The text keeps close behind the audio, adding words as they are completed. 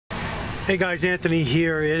Hey guys, Anthony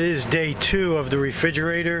here. It is day 2 of the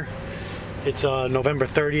refrigerator. It's November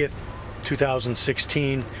 30th,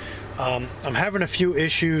 2016. I'm having a few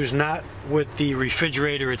issues, not with the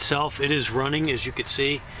refrigerator itself. It is running, as you can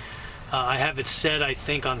see. I have it set, I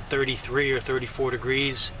think, on 33 or 34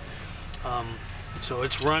 degrees. So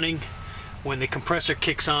it's running. When the compressor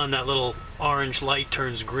kicks on, that little orange light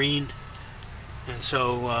turns green. And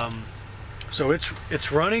so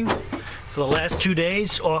it's running for the last 2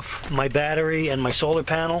 days off my battery and my solar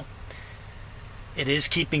panel. It is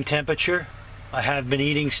keeping temperature. I have been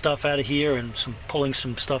eating stuff out of here and pulling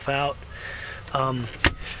some stuff out.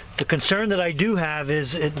 The concern that I do have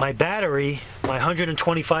is my battery, my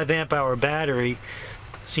 125 amp hour battery,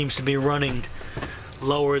 seems to be running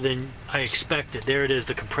lower than I expected. There it is,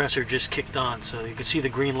 the compressor just kicked on, so you can see the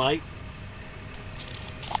green light.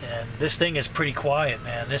 And this thing is pretty quiet,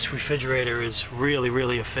 man. This refrigerator is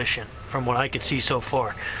really efficient from what I could see so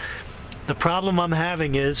far. The problem I'm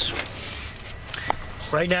having is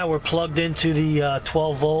right now we're plugged into the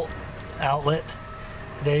 12 volt outlet.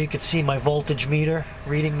 There you can see my voltage meter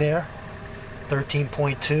reading there,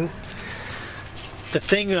 13.2.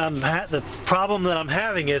 The problem that I'm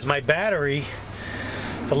having is my battery.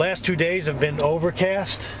 The last 2 days have been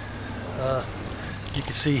overcast. You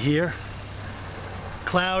can see here.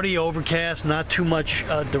 Cloudy, overcast, not too much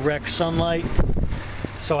direct sunlight.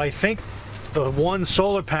 So I think the one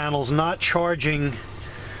solar panel's not charging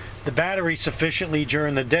the battery sufficiently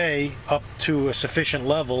during the day up to a sufficient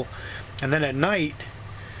level, and then at night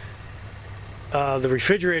the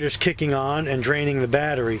refrigerator's kicking on and draining the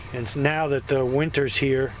battery. And now that the winter's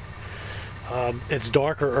here, it's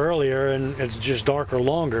darker earlier and it's just darker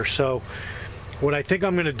longer. So what I think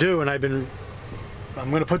I'm going to do, and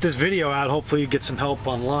I'm going to put this video out, hopefully you get some help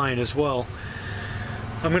online as well.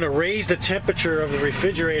 I'm going to raise the temperature of the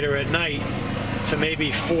refrigerator at night to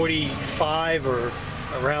maybe 45 or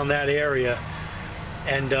around that area,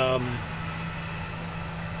 and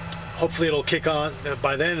hopefully it'll kick on.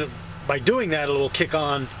 By then, by doing that, it'll kick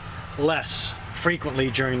on less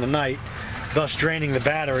frequently during the night, thus draining the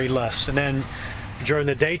battery less. And then during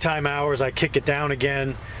the daytime hours, I kick it down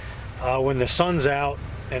again when the sun's out,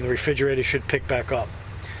 and the refrigerator should pick back up.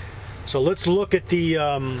 So let's look at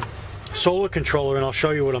the solar controller and I'll show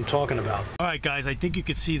you what I'm talking about. Alright guys, I think you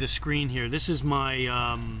can see the screen here. This is my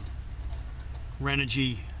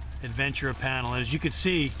Renogy Adventure panel. As you can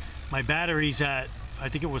see, my battery's at, I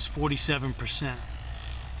think it was 47%.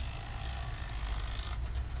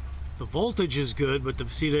 The voltage is good, but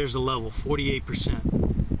see, there's the level,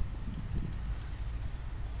 48%.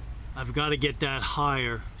 I've got to get that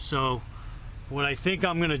higher. So what I think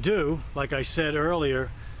I'm going to do, like I said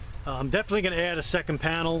earlier, I'm definitely going to add a second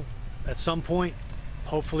panel at some point,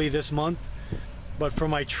 hopefully this month. But for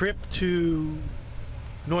my trip to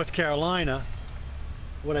North Carolina,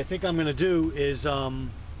 what I think I'm going to do is,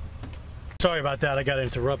 sorry about that, I got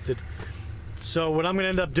interrupted. So what I'm going to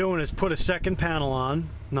end up doing is put a second panel on,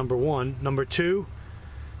 number one. Number two,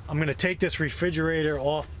 I'm going to take this refrigerator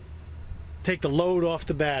off, take the load off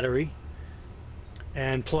the battery,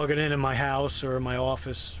 and plug it in my house or in my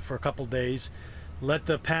office for a couple days. Let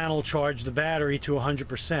the panel charge the battery to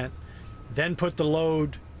 100%. Then put the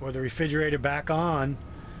load or the refrigerator back on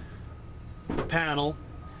the panel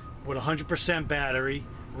with 100% battery.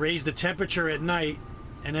 Raise the temperature at night,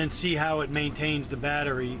 and then see how it maintains the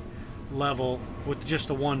battery level with just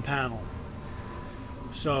the one panel.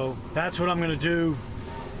 So that's what I'm going to do.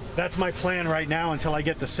 That's my plan right now until I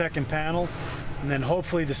get the second panel, and then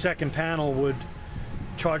hopefully the second panel would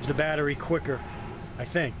charge the battery quicker, I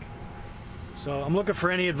think. So I'm looking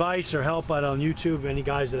for any advice or help out on YouTube, any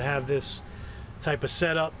guys that have this type of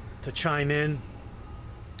setup, to chime in.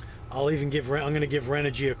 I'm going to give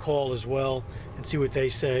Renogy a call as well and see what they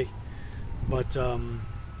say. But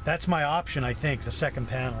that's my option, I think, the second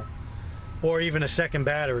panel, or even a second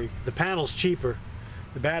battery. The panel's cheaper.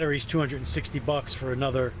 The battery's 260 bucks for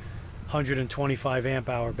another 125 amp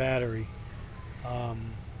hour battery.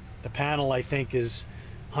 The panel, I think, is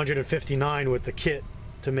 159 with the kit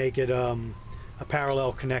to make it a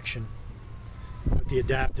parallel connection with the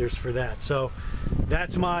adapters for that. So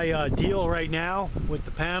that's my deal right now with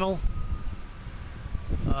the panel,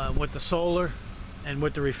 with the solar, and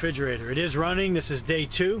with the refrigerator. It is running. This is day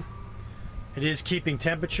 2. It is keeping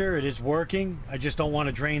temperature. It is working. I just don't want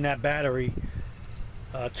to drain that battery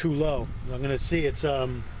too low. I'm going to see, it's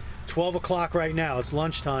 12 o'clock right now. It's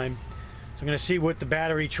lunchtime. So I'm going to see what the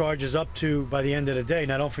battery charges up to by the end of the day.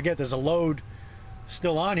 Now don't forget, there's a load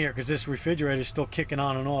still on here because this refrigerator is still kicking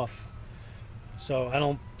on and off. So I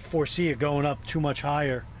don't foresee it going up too much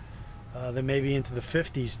higher than maybe into the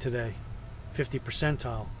 50s today, 50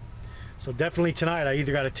 percentile. So definitely tonight I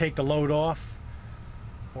either got to take the load off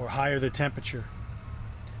or higher the temperature.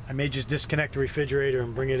 I may just disconnect the refrigerator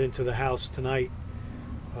and bring it into the house tonight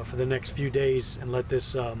for the next few days and let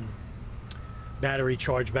this battery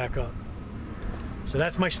charge back up. So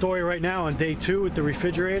that's my story right now on day 2 with the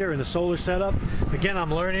refrigerator and the solar setup. Again,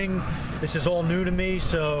 I'm learning. This is all new to me,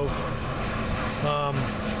 so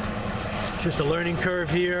just a learning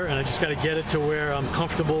curve here, and I just got to get it to where I'm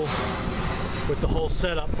comfortable with the whole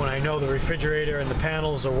setup when I know the refrigerator and the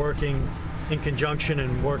panels are working in conjunction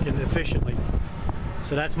and working efficiently.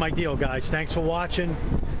 So that's my deal, guys. Thanks for watching.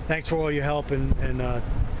 Thanks for all your help, and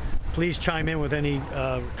please chime in with any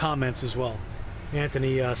comments as well.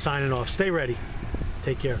 Anthony signing off. Stay ready.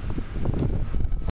 Take care.